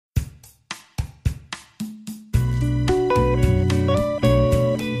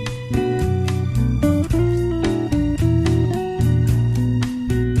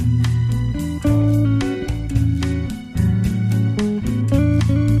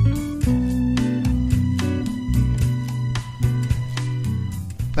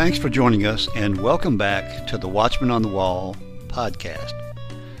Thanks for joining us, and welcome back to the Watchman on the Wall podcast.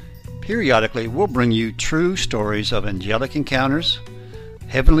 Periodically, we'll bring you true stories of angelic encounters,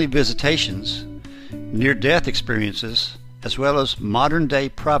 heavenly visitations, near-death experiences, as well as modern-day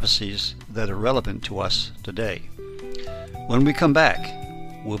prophecies that are relevant to us today. When we come back,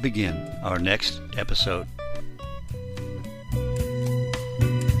 we'll begin our next episode.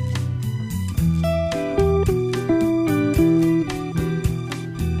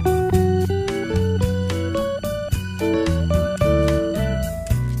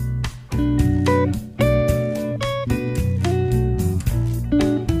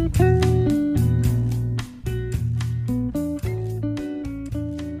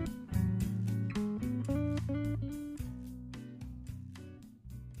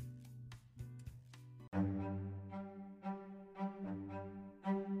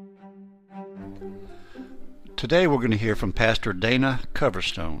 Today we're going to hear from Pastor Dana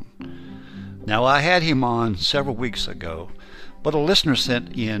Coverstone. Now, I had him on several weeks ago, but a listener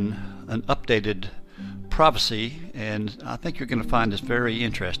sent in an updated prophecy, and I think you're going to find this very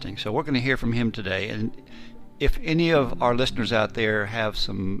interesting. So we're going to hear from him today, and if any of our listeners out there have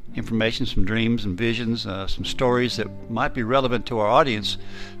some information, some dreams and visions, some stories that might be relevant to our audience,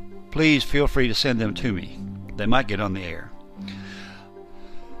 please feel free to send them to me. They might get on the air.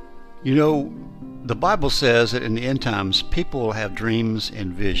 You know, the Bible says that in the end times, people will have dreams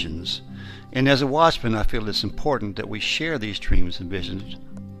and visions. And as a watchman, I feel it's important that we share these dreams and visions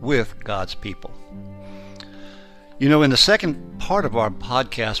with God's people. You know, in the second part of our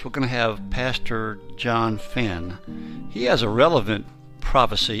podcast, we're going to have Pastor John Fenn. He has a relevant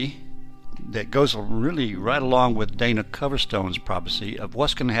prophecy that goes really right along with Dana Coverstone's prophecy of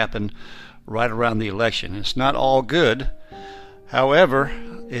what's going to happen right around the election. It's not all good. However,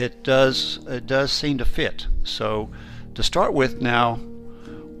 it does seem to fit. So to start with now,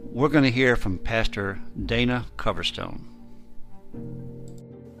 we're going to hear from Pastor Dana Coverstone.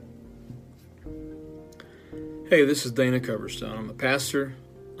 Hey, this is Dana Coverstone. I'm a pastor,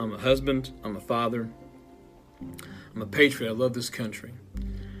 I'm a husband, I'm a father, I'm a patriot. I love this country.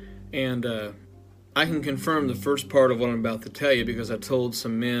 And I can confirm the first part of what I'm about to tell you because I told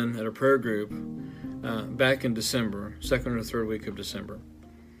some men at a prayer group back in December, second or third week of December.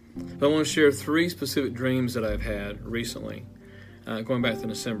 But I want to share three specific dreams that I've had recently, going back to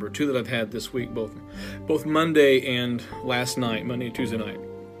December, two that I've had this week, both Monday and last night, Monday and Tuesday night.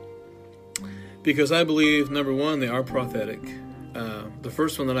 Because I believe, number one, they are prophetic. The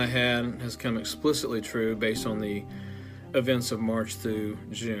first one that I had has come explicitly true based on the events of March through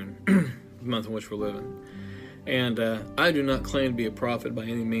June, the month in which we're living. And I do not claim to be a prophet by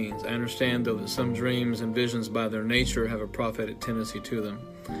any means. I understand, though, that some dreams and visions by their nature have a prophetic tendency to them.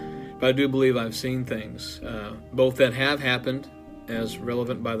 But I do believe I've seen things, both that have happened, as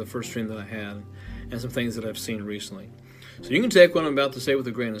relevant by the first dream that I had, and some things that I've seen recently. So you can take what I'm about to say with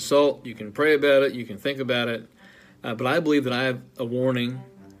a grain of salt. You can pray about it. You can think about it. But I believe that I have a warning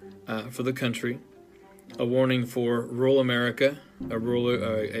for the country, a warning for rural America,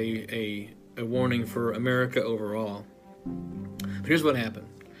 a warning for America overall. But here's what happened.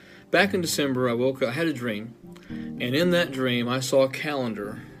 Back in December, I woke up, I had a dream, and in that dream, I saw a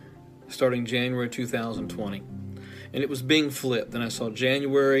calendar starting January 2020. And it was being flipped. And I saw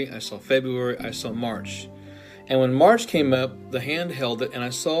January, I saw February, I saw March. And when March came up, the hand held it, and I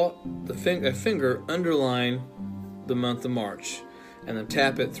saw a finger underline the month of March, and then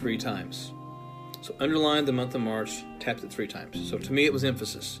tap it 3 times. So underline the month of March, tapped it 3 times. So to me, it was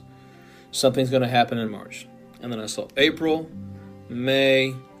emphasis. Something's going to happen in March. And then I saw April,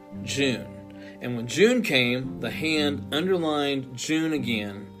 May, June. And when June came, the hand underlined June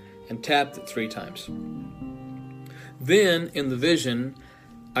again and tapped it 3 times. Then, in the vision,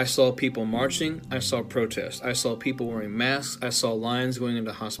 I saw people marching. I saw protests. I saw people wearing masks. I saw lines going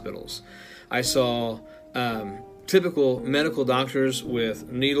into hospitals. I saw typical medical doctors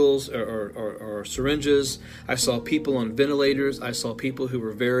with needles or syringes. I saw people on ventilators. I saw people who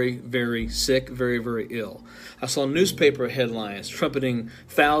were very, very sick, very, very ill. I saw newspaper headlines trumpeting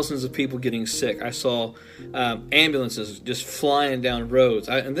thousands of people getting sick. I saw ambulances just flying down roads.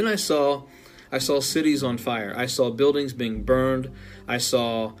 And then I saw cities on fire. I saw buildings being burned. I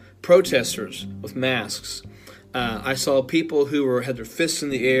saw protesters with masks. I saw people who had their fists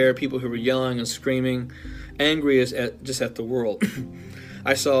in the air, people who were yelling and screaming, angry at the world.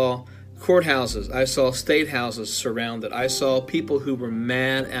 I saw courthouses. I saw state houses surrounded. I saw people who were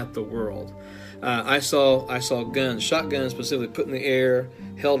mad at the world. I saw guns, shotguns specifically, put in the air,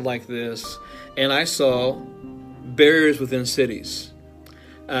 held like this, and I saw barriers within cities.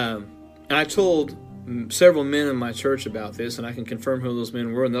 And I told several men in my church about this, and I can confirm who those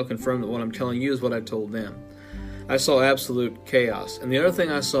men were, and they'll confirm that what I'm telling you is what I told them. I saw absolute chaos. And the other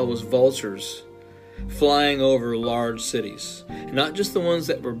thing I saw was vultures flying over large cities. Not just the ones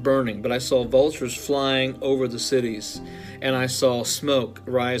that were burning, but I saw vultures flying over the cities. And I saw smoke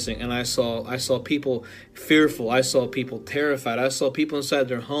rising, and I saw people fearful. I saw people terrified. I saw people inside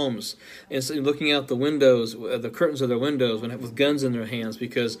their homes and looking out the windows, the curtains of their windows, with guns in their hands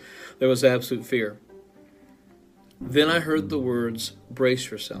because there was absolute fear. Then I heard the words,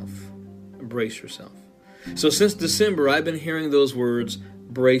 brace yourself, brace yourself. So since December, I've been hearing those words,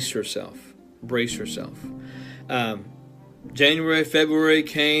 brace yourself, brace yourself. January, February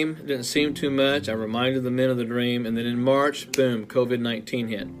came, didn't seem too much. I reminded the men of the dream, and then in March, boom, COVID-19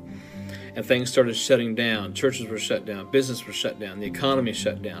 hit. And things started shutting down. Churches were shut down, business was shut down, the economy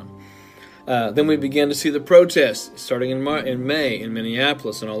shut down. Then we began to see the protests starting in May in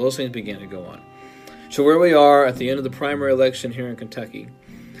Minneapolis, and all those things began to go on. So where we are at the end of the primary election here in Kentucky,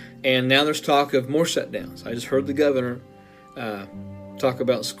 and now there's talk of more shutdowns. I just heard the governor talk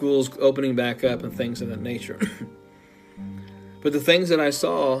about schools opening back up and things of that nature. But the things that I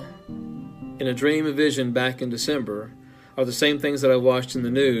saw in a dream and vision back in December are the same things that I watched in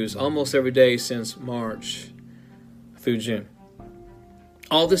the news almost every day since March through June.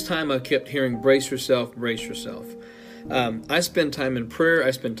 All this time I kept hearing, brace yourself, brace yourself. I spend time in prayer.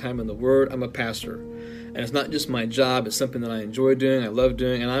 I spend time in the Word. I'm a pastor. And it's not just my job. It's something that I enjoy doing, I love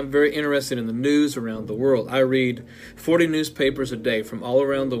doing, and I'm very interested in the news around the world. I read 40 newspapers a day from all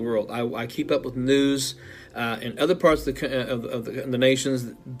around the world. I keep up with news in other parts of the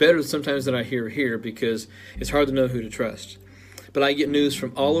nations better sometimes than I hear here because it's hard to know who to trust. But I get news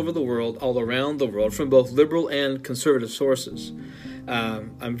from all over the world, all around the world, from both liberal and conservative sources.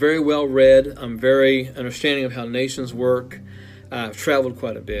 I'm very well read. I'm very understanding of how nations work. I've traveled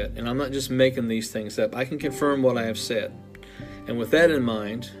quite a bit, and I'm not just making these things up. I can confirm what I have said. And with that in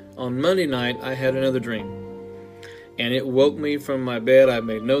mind, on Monday night, I had another dream. And it woke me from my bed. I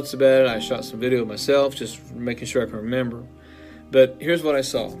made notes about it. I shot some video of myself, just making sure I can remember. But here's what I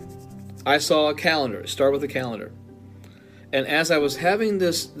saw. I saw a calendar. Start with a calendar. And as I was having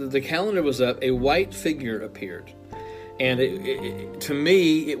this, the calendar was up, a white figure appeared. And to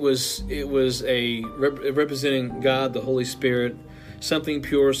me, it was representing God, the Holy Spirit, something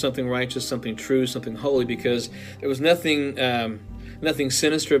pure, something righteous, something true, something holy, because there was nothing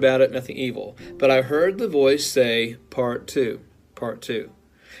sinister about it, nothing evil. But I heard the voice say, part two.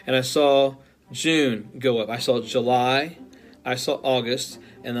 And I saw June go up. I saw July, I saw August,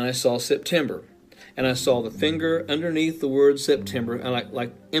 and then I saw September. And I saw the finger underneath the word September, and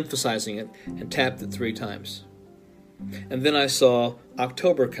like emphasizing it, and tapped it 3 times. And then I saw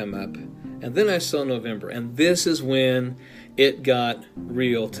October come up, and then I saw November. And this is when it got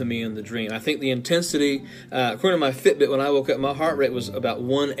real to me in the dream. I think the intensity, according to my Fitbit, when I woke up, my heart rate was about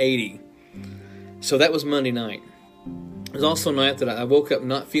 180. So that was Monday night. It was also a night that I woke up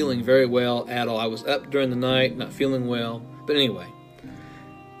not feeling very well at all. I was up during the night, not feeling well. But anyway,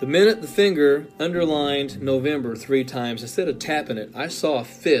 the minute the finger underlined November 3 times, instead of tapping it, I saw a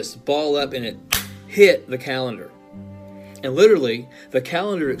fist ball up and it hit the calendar. And literally, the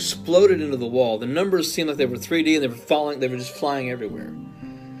calendar exploded into the wall. The numbers seemed like they were 3D and they were just flying everywhere.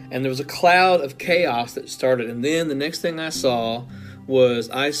 And there was a cloud of chaos that started. And then the next thing I saw was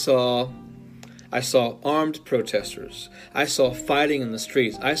I saw armed protesters. I saw fighting in the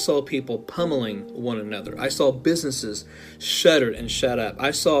streets. I saw people pummeling one another. I saw businesses shuttered and shut up. I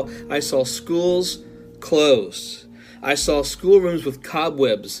saw schools closed. I saw schoolrooms with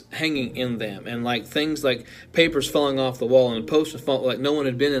cobwebs hanging in them, and like things like papers falling off the wall and posters falling, like no one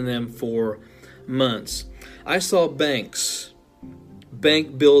had been in them for months. I saw bank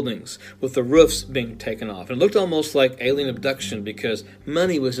buildings with the roofs being taken off. It looked almost like alien abduction because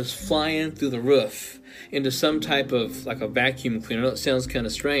money was just flying through the roof into some type of like a vacuum cleaner. I know it sounds kind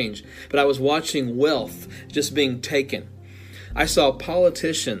of strange, but I was watching wealth just being taken. I saw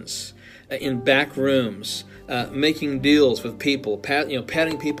politicians in back rooms making deals with people,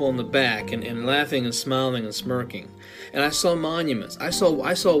 patting people on the back and laughing and smiling and smirking. And I saw monuments. I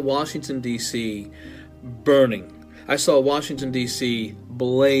saw Washington, D.C. burning. I saw Washington, D.C.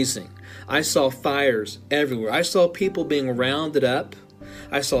 blazing. I saw fires everywhere. I saw people being rounded up.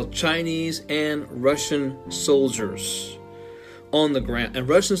 I saw Chinese and Russian soldiers on the ground. And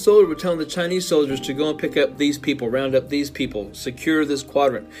Russian soldiers were telling the Chinese soldiers to go and pick up these people, round up these people, secure this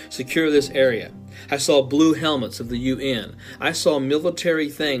quadrant, secure this area. I saw blue helmets of the UN. I saw military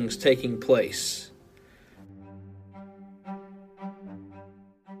things taking place.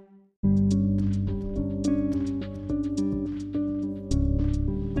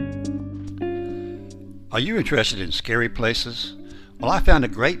 Are you interested in scary places? Well, I found a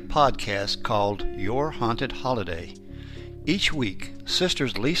great podcast called Your Haunted Holiday. Each week,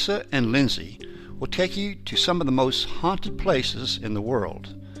 sisters Lisa and Lindsay will take you to some of the most haunted places in the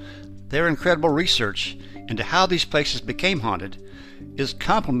world. Their incredible research into how these places became haunted is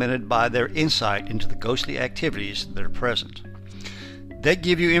complemented by their insight into the ghostly activities that are present. They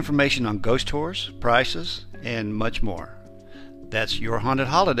give you information on ghost tours, prices, and much more. That's Your Haunted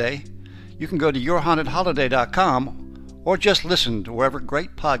Holiday. You can go to yourhauntedholiday.com or just listen to wherever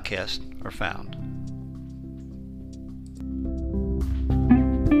great podcasts are found.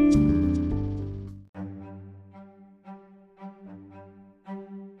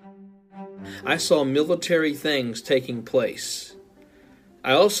 I saw military things taking place.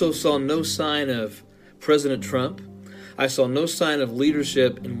 I also saw no sign of President Trump. I saw no sign of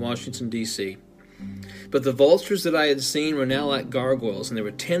leadership in Washington, D.C. But the vultures that I had seen were now like gargoyles, and they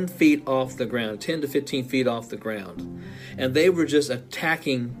were 10 feet off the ground, 10 to 15 feet off the ground. And they were just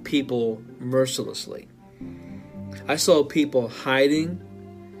attacking people mercilessly. I saw people hiding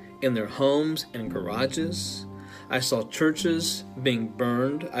in their homes and garages. I saw churches being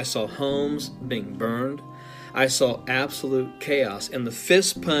burned. I saw homes being burned. I saw absolute chaos. And the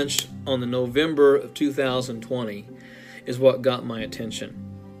fist punch on the November of 2020 is what got my attention.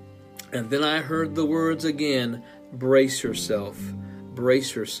 And then I heard the words again, brace yourself,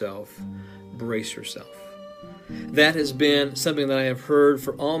 brace yourself, brace yourself. That has been something that I have heard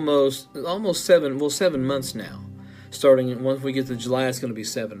for almost 7 months now. Starting once we get to July, it's going to be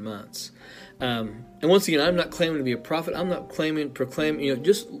 7 months. And once again, I'm not claiming to be a prophet. I'm not proclaiming,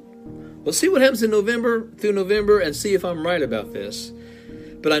 just let's see what happens in through November, and see if I'm right about this.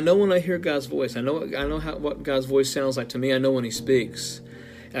 But I know when I hear God's voice. I know what God's voice sounds like to me. I know when He speaks.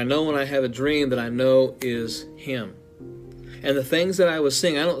 And I know when I have a dream that I know is Him. And the things that I was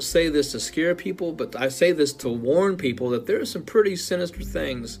seeing, I don't say this to scare people, but I say this to warn people that there are some pretty sinister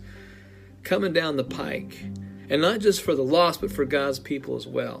things coming down the pike. And not just for the lost, but for God's people as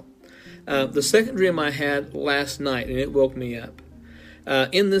well. The second dream I had last night, and it woke me up.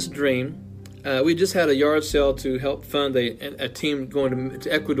 In this dream, we just had a yard sale to help fund a team going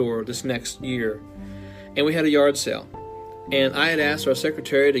to Ecuador this next year. And we had a yard sale. And I had asked our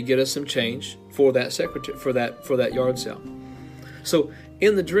secretary to get us some change for that yard sale. So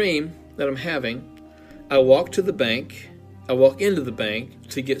in the dream that I'm having, I walk into the bank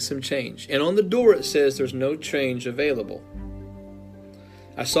to get some change. And on the door it says there's no change available.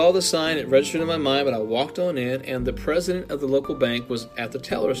 I saw the sign, it registered in my mind, but I walked on in, and the president of the local bank was at the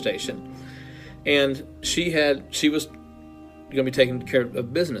teller station. And she was going to be taking care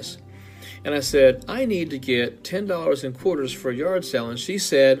of business. And I said, I need to get $10 in quarters for a yard sale. And she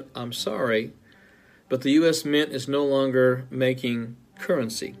said, I'm sorry, but the U.S. Mint is no longer making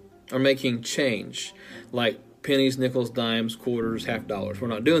currency or making change like pennies, nickels, dimes, quarters, half dollars. We're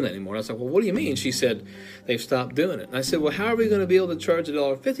not doing that anymore. And I was like, well, what do you mean? She said, they've stopped doing it. And I said, well, how are we going to be able to charge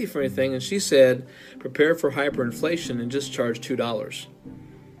 $1.50 for anything? And she said, prepare for hyperinflation and just charge $2.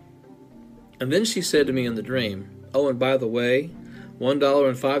 And then she said to me in the dream, oh, and by the way, $1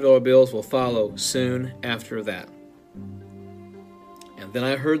 and $5 bills will follow soon after that. And then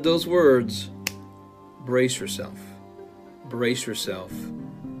I heard those words, brace yourself, brace yourself,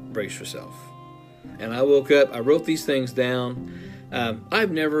 brace yourself. And I woke up, I wrote these things down.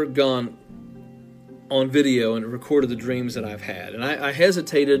 I've never gone on video and recorded the dreams that I've had. And I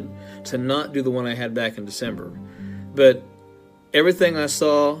hesitated to not do the one I had back in December. But everything I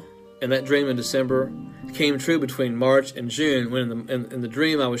saw in that dream in December came true between March and June, when in the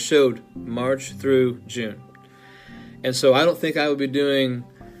dream I was showed March through June. And so I don't think I would be doing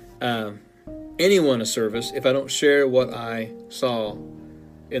anyone a service if I don't share what I saw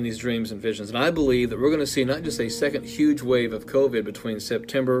in these dreams and visions. And I believe that we're going to see not just a second huge wave of COVID between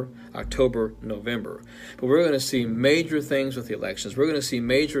September, October, November, but we're going to see major things with the elections. We're going to see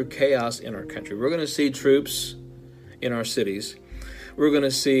major chaos in our country. We're going to see troops in our cities. We're going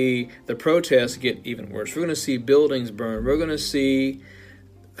to see the protests get even worse. We're going to see buildings burn. We're going to see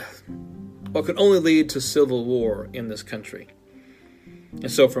what could only lead to civil war in this country.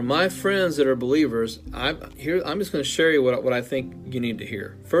 And so for my friends that are believers, I'm just going to share you what I think you need to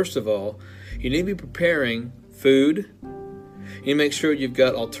hear. First of all, you need to be preparing food. You need to make sure you've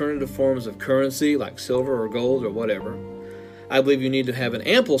got alternative forms of currency like silver or gold or whatever. I believe you need to have an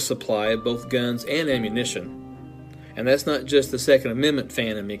ample supply of both guns and ammunition. And that's not just the Second Amendment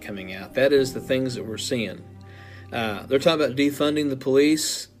fan in me coming out. That is the things that we're seeing. They're talking about defunding the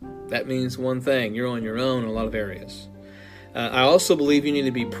police. That means one thing. You're on your own in a lot of areas. I also believe you need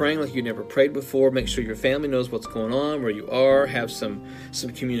to be praying like you never prayed before. Make sure your family knows what's going on, where you are. Have some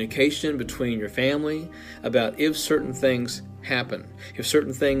communication between your family about if certain things happen, if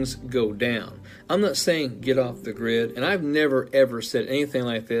certain things go down. I'm not saying get off the grid, and I've never ever said anything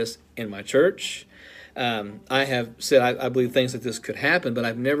like this in my church. I have said I believe things like this could happen, but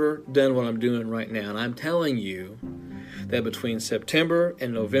I've never done what I'm doing right now. And I'm telling you that between September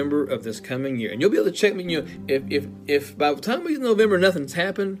and November of this coming year, and you'll be able to check me, if by the time we get to November nothing's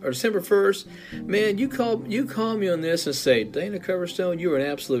happened, or December 1st, man, you call me on this and say, Dana Coverstone, you're an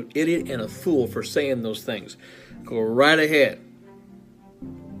absolute idiot and a fool for saying those things. Go right ahead.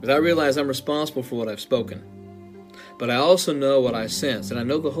 Because I realize I'm responsible for what I've spoken. But I also know what I sense, and I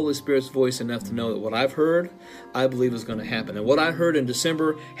know the Holy Spirit's voice enough to know that what I've heard, I believe is going to happen. And what I heard in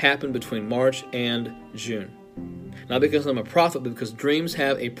December happened between March and June. Not because I'm a prophet, but because dreams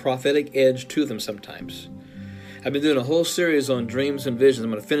have a prophetic edge to them sometimes. I've been doing a whole series on dreams and visions.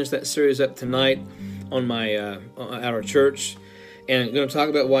 I'm going to finish that series up tonight on my at our church. And I'm going to talk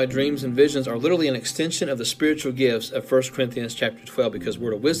about why dreams and visions are literally an extension of the spiritual gifts of 1 Corinthians chapter 12, because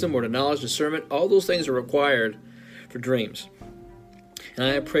word of wisdom, word of knowledge, discernment, all those things are required for dreams. And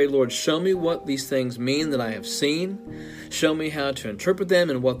I prayed, Lord, show me what these things mean that I have seen. Show me how to interpret them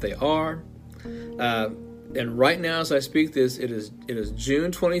and what they are. And right now, as I speak this, it is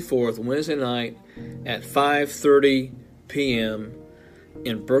June 24th, Wednesday night at 5:30 p.m.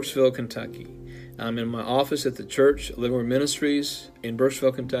 in Burkesville, Kentucky. I'm in my office at the church, Living Word Ministries in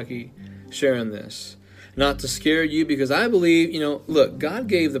Burkesville, Kentucky, sharing this. Not to scare you, because I believe, look, God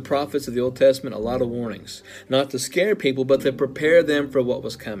gave the prophets of the Old Testament a lot of warnings. Not to scare people, but to prepare them for what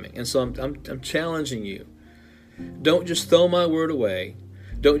was coming. And so I'm challenging you. Don't just throw my word away.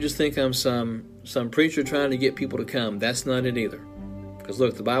 Don't just think I'm some preacher trying to get people to come. That's not it either. Because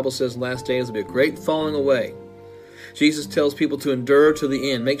look, the Bible says in the last days there will be a great falling away. Jesus tells people to endure to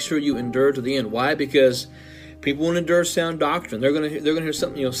the end. Make sure you endure to the end. Why? Because people won't endure sound doctrine. They're going to hear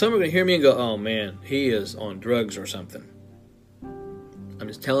something. Some are going to hear me and go, "Oh man, he is on drugs or something." I'm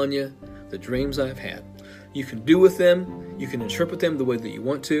just telling you the dreams I've had. You can do with them. You can interpret them the way that you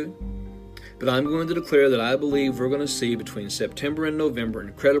want to. But I'm going to declare that I believe we're going to see between September and November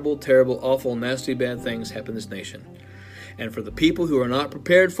incredible, terrible, awful, nasty, bad things happen in this nation. And for the people who are not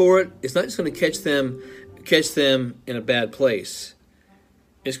prepared for it, it's not just going to catch them in a bad place.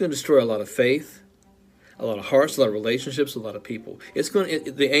 It's going to destroy a lot of faith, a lot of hearts, a lot of relationships, a lot of people.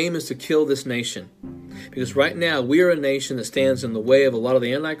 The aim is to kill this nation. Because right now, we are a nation that stands in the way of a lot of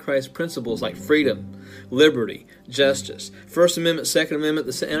the Antichrist principles like freedom, liberty, justice. First Amendment, Second Amendment,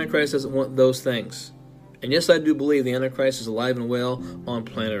 the Antichrist doesn't want those things. And yes, I do believe the Antichrist is alive and well on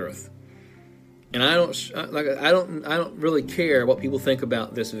planet Earth. And I don't really care what people think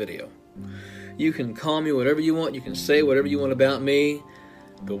about this video. You can call me whatever you want. You can say whatever you want about me.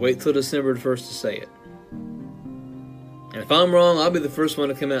 But wait till December 1st to say it. And if I'm wrong, I'll be the first one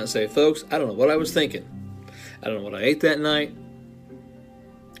to come out and say, folks, I don't know what I was thinking. I don't know what I ate that night.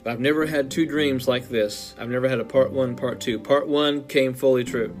 But I've never had two dreams like this. I've never had a part one, part two. Part one came fully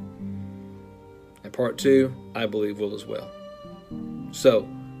true. And part two, I believe, will as well. So,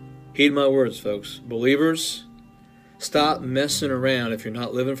 heed my words, folks. Believers, stop messing around if you're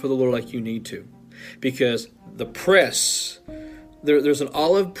not living for the Lord like you need to. Because the press, there's an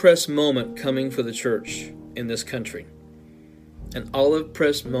olive press moment coming for the church in this country. An olive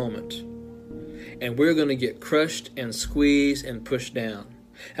press moment. And we're going to get crushed and squeezed and pushed down.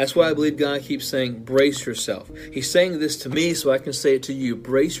 That's why I believe God keeps saying, brace yourself. He's saying this to me so I can say it to you.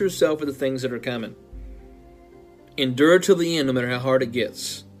 Brace yourself for the things that are coming. Endure till the end, no matter how hard it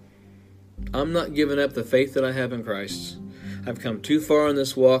gets. I'm not giving up the faith that I have in Christ. I've come too far in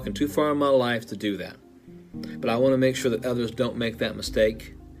this walk and too far in my life to do that. But I want to make sure that others don't make that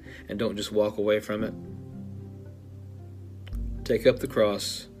mistake and don't just walk away from it. Take up the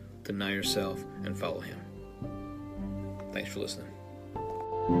cross, deny yourself, and follow Him. Thanks for listening.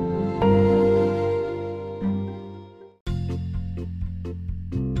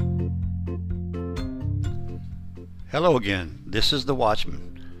 Hello again. This is The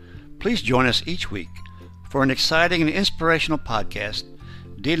Watchman. Please join us each week for an exciting and inspirational podcast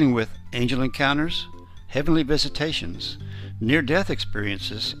dealing with angel encounters, heavenly visitations, near-death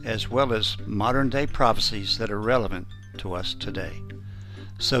experiences, as well as modern-day prophecies that are relevant to us today.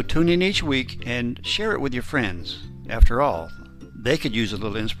 So tune in each week and share it with your friends. After all, they could use a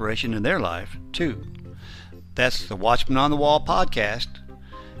little inspiration in their life, too. That's the Watchman on the Wall podcast,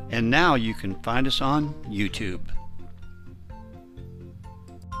 and now you can find us on YouTube.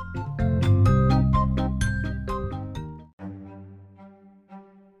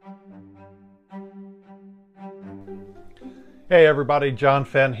 Hey everybody, John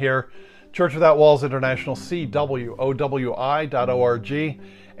Fenn here. Church Without Walls International, CWOWI.org,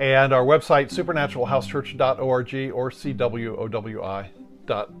 and our website, supernaturalhousechurch.org or CWOWI.org.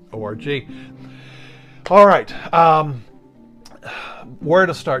 All right, where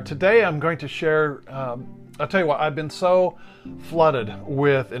to start? Today I'm going to share, I'll tell you what, I've been so flooded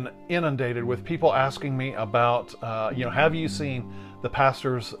with and inundated with people asking me about, have you seen the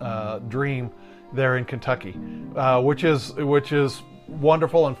pastor's dream there in Kentucky, which is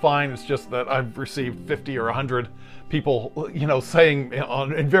wonderful and fine. It's just that I've received 50 or 100 people, saying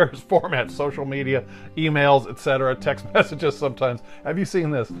in various formats, social media, emails, etc., text messages sometimes, have you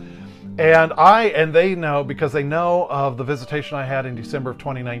seen this? And they know, because they know of the visitation I had in December of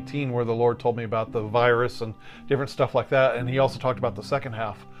 2019 where the Lord told me about the virus and different stuff like that, and he also talked about the second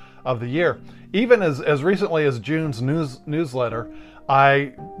half of the year. Even as recently as June's newsletter,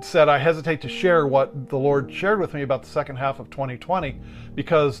 I said I hesitate to share what the Lord shared with me about the second half of 2020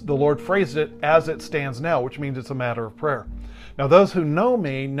 because the Lord phrased it as it stands now, which means it's a matter of prayer. Now, those who know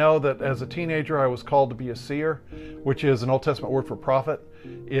me know that as a teenager I was called to be a seer, which is an Old Testament word for prophet.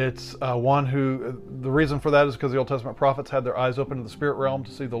 It's one who, the reason for that is because the Old Testament prophets had their eyes open to the spirit realm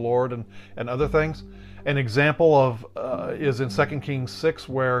to see the Lord and other things. An example of is in 2 Kings 6,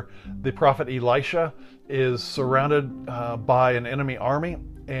 where the prophet Elisha is surrounded by an enemy army,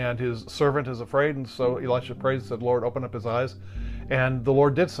 and his servant is afraid, and so Elisha prays and said, Lord, open up his eyes. And the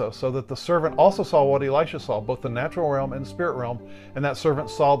Lord did so that the servant also saw what Elisha saw, both the natural realm and the spirit realm, and that servant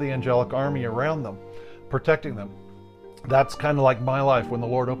saw the angelic army around them, protecting them. That's kind of like my life. When the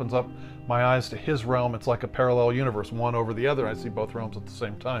Lord opens up my eyes to his realm, it's like a parallel universe, one over the other. I see both realms at the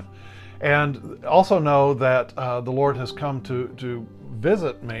same time. And also know that the Lord has come to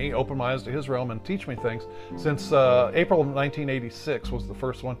visit me, open my eyes to his realm, and teach me things since April of 1986 was the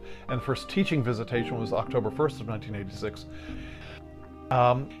first one, and the first teaching visitation was October 1st of 1986.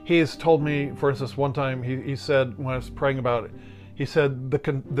 He has told me, for instance, one time he said, when I was praying about it, he said,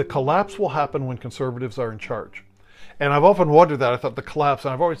 the collapse will happen when conservatives are in charge. And I've often wondered that. I thought the collapse,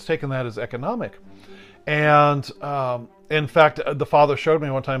 and I've always taken that as economic. And in fact, the Father showed me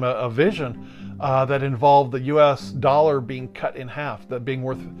one time a vision that involved the U.S. dollar being cut in half, that being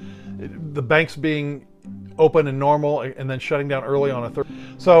worth, the banks being open and normal, and then shutting down early on a third.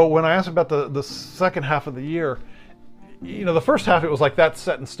 So when I asked about the second half of the year, the first half it was like that's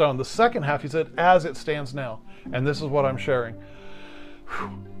set in stone. The second half, he said, as it stands now, and this is what I'm sharing.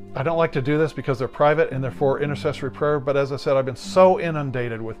 I don't like to do this because they're private and they're for intercessory prayer, but as I said, I've been so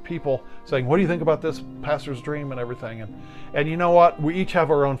inundated with people saying, what do you think about this pastor's dream and everything? And you know what? We each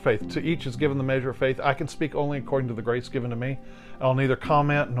have our own faith. To each is given the measure of faith. I can speak only according to the grace given to me. I'll neither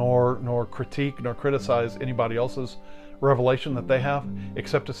comment nor critique nor criticize anybody else's revelation that they have,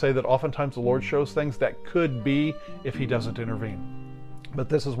 except to say that oftentimes the Lord shows things that could be if he doesn't intervene. But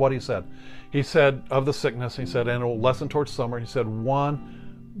this is what he said. He said of the sickness, he said, and it will lessen towards summer. He said, one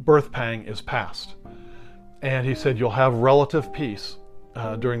birth pang is past. And he said, you'll have relative peace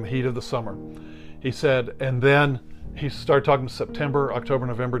during the heat of the summer. He said, and then he started talking September, October,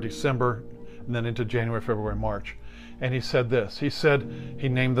 November, December, and then into January, February, March. And he said this. He said, he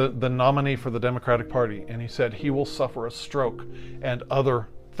named the nominee for the Democratic Party, and he said he will suffer a stroke and other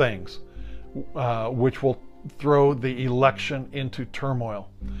things, which will throw the election into turmoil.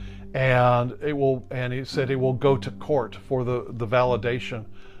 And he said it will go to court for the validation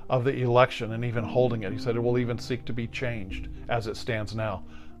of the election and even holding it. He said it will even seek to be changed as it stands now,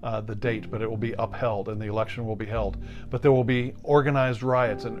 the date, but it will be upheld and the election will be held. But there will be organized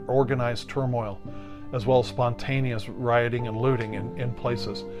riots and organized turmoil, as well as spontaneous rioting and looting in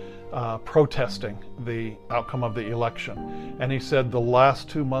places, protesting the outcome of the election. And he said the last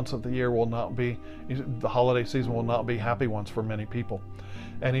 2 months of the year will not be, the holiday season will not be happy ones for many people.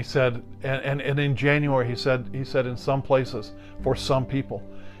 And he said, and in January, he said in some places, for some people,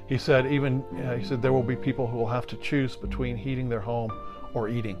 he said there will be people who will have to choose between heating their home or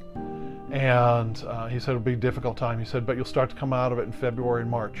eating. And he said it'll be a difficult time. He said, but you'll start to come out of it in February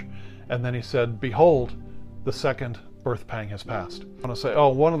and March. And then he said, behold, the second birth pang has passed. I want to say,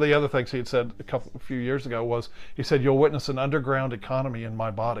 one of the other things he had said a few years ago was, he said, you'll witness an underground economy in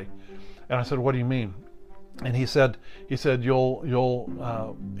my body. And I said, what do you mean? And he said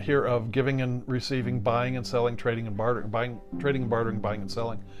you'll hear of giving and receiving, buying and selling, trading and bartering, trading and bartering, buying and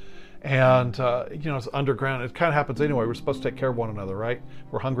selling. And it's underground. It kind of happens anyway. We're supposed to take care of one another, right?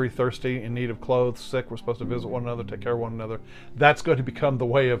 We're hungry, thirsty, in need of clothes, sick. We're supposed to visit one another, take care of one another. That's going to become the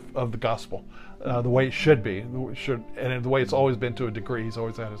way of the gospel, the way it should be, and the way it's always been to a degree. He's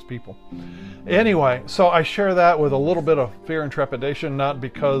always had his people. Anyway, so I share that with a little bit of fear and trepidation, not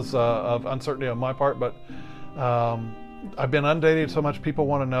because of uncertainty on my part, but I've been inundated so much. People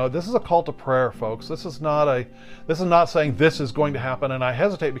want to know. This is a call to prayer, folks. This is not saying this is going to happen. And I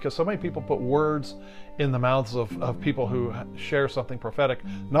hesitate because so many people put words in the mouths of people who share something prophetic,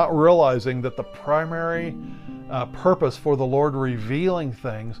 not realizing that the primary purpose for the Lord revealing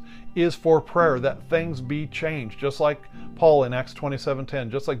things is for prayer, that things be changed. Just like Paul in Acts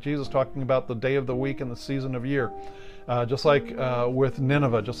 27:10, just like Jesus talking about the day of the week and the season of year. Just like with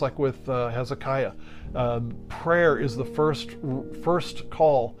Nineveh, just like with Hezekiah, prayer is the first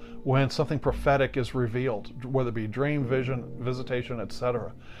call when something prophetic is revealed, whether it be dream, vision, visitation,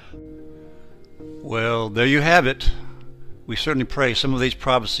 etc. Well, there you have it. We certainly pray some of these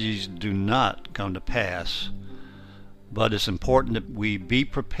prophecies do not come to pass, but it's important that we be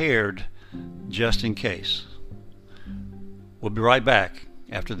prepared just in case. We'll be right back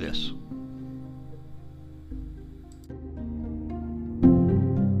after this.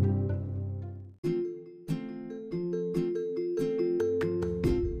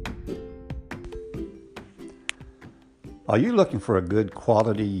 Are you looking for a good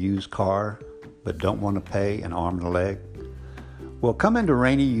quality used car but don't want to pay an arm and a leg? Well, come into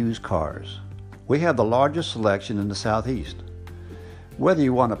Rainey Used Cars. We have the largest selection in the Southeast. Whether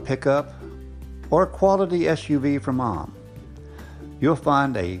you want a pickup or a quality SUV from Mom, you'll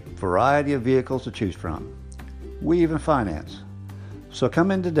find a variety of vehicles to choose from. We even finance. So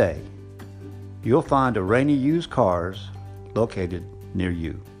come in today. You'll find a Rainey Used Cars located near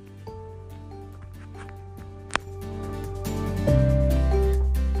you.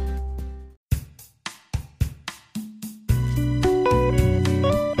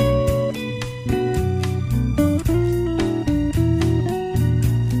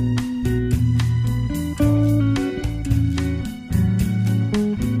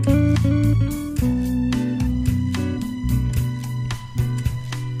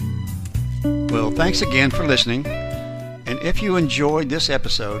 Thanks again for listening, and if you enjoyed this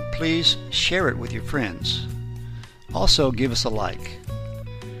episode, please share it with your friends. Also, give us a like.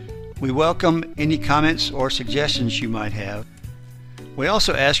 We welcome any comments or suggestions you might have. We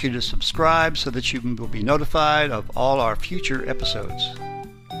also ask you to subscribe so that you will be notified of all our future episodes.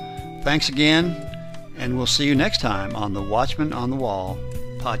 Thanks again, and we'll see you next time on the Watchman on the Wall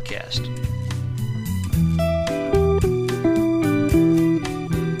podcast.